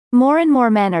More and more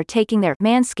men are taking their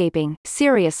manscaping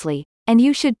seriously, and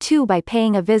you should too by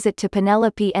paying a visit to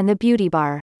Penelope and the Beauty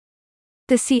Bar.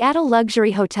 The Seattle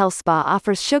Luxury Hotel Spa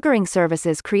offers sugaring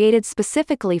services created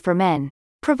specifically for men,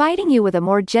 providing you with a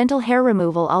more gentle hair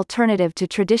removal alternative to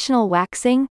traditional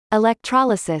waxing,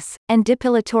 electrolysis, and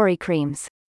depilatory creams.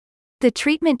 The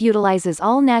treatment utilizes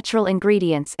all natural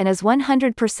ingredients and is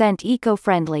 100%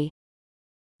 eco-friendly.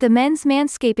 The men's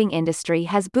manscaping industry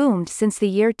has boomed since the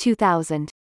year 2000.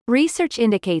 Research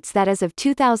indicates that as of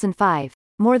 2005,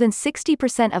 more than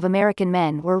 60% of American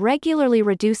men were regularly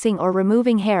reducing or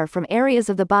removing hair from areas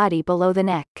of the body below the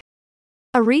neck.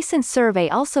 A recent survey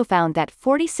also found that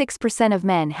 46% of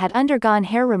men had undergone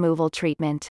hair removal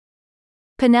treatment.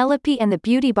 Penelope and the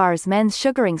Beauty Bar's men's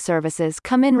sugaring services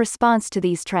come in response to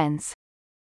these trends.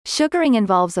 Sugaring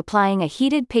involves applying a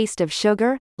heated paste of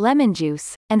sugar, lemon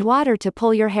juice, and water to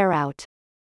pull your hair out.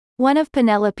 One of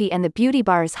Penelope and the Beauty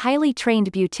Bar's highly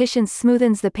trained beauticians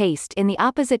smoothens the paste in the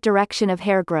opposite direction of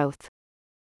hair growth.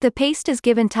 The paste is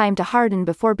given time to harden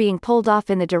before being pulled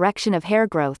off in the direction of hair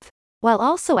growth, while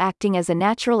also acting as a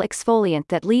natural exfoliant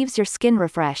that leaves your skin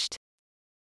refreshed.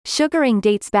 Sugaring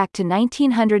dates back to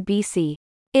 1900 BC.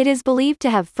 It is believed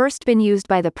to have first been used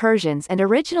by the Persians and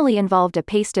originally involved a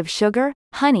paste of sugar,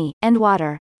 honey, and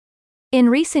water. In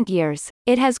recent years,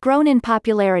 it has grown in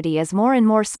popularity as more and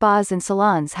more spas and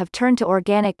salons have turned to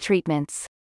organic treatments.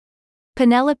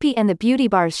 Penelope and the Beauty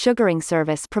Bar's sugaring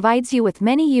service provides you with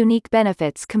many unique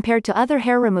benefits compared to other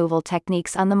hair removal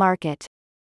techniques on the market.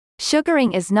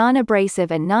 Sugaring is non-abrasive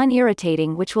and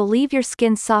non-irritating, which will leave your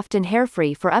skin soft and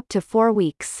hair-free for up to 4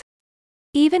 weeks.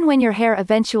 Even when your hair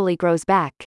eventually grows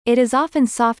back, it is often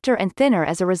softer and thinner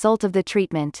as a result of the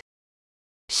treatment.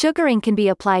 Sugaring can be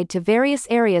applied to various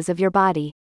areas of your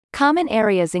body. Common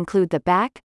areas include the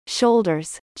back,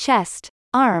 shoulders, chest,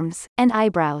 arms, and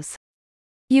eyebrows.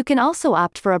 You can also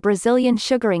opt for a Brazilian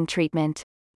sugaring treatment.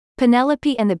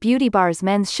 Penelope and the Beauty Bar's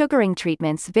men's sugaring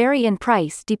treatments vary in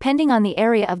price depending on the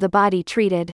area of the body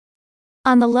treated.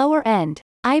 On the lower end,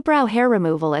 eyebrow hair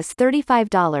removal is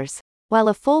 $35, while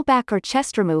a full back or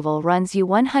chest removal runs you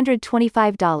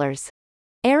 $125.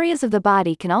 Areas of the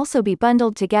body can also be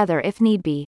bundled together if need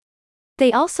be.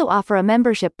 They also offer a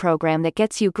membership program that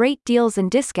gets you great deals and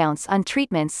discounts on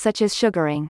treatments such as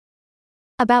sugaring.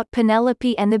 About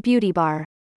Penelope and the Beauty Bar.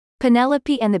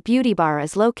 Penelope and the Beauty Bar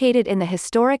is located in the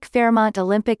historic Fairmont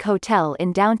Olympic Hotel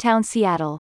in downtown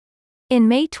Seattle. In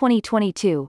May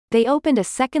 2022, they opened a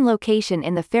second location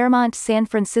in the Fairmont San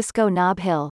Francisco Nob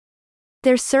Hill.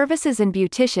 Their services and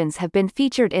beauticians have been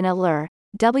featured in Allure,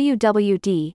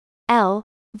 WWD, Elle,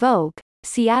 Vogue,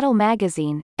 Seattle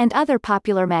Magazine, and other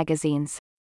popular magazines.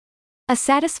 A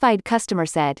satisfied customer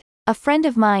said, "A friend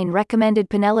of mine recommended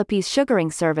Penelope's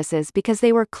sugaring services because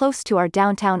they were close to our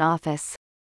downtown office.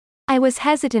 I was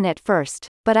hesitant at first,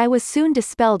 but I was soon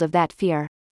dispelled of that fear.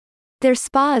 Their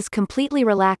spa is completely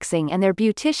relaxing and their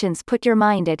beauticians put your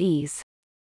mind at ease.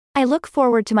 I look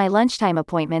forward to my lunchtime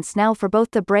appointments now for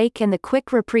both the break and the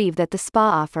quick reprieve that the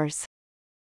spa offers."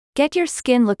 Get your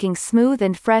skin looking smooth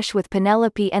and fresh with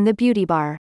Penelope and the Beauty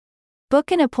Bar. Book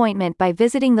an appointment by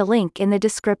visiting the link in the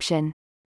description.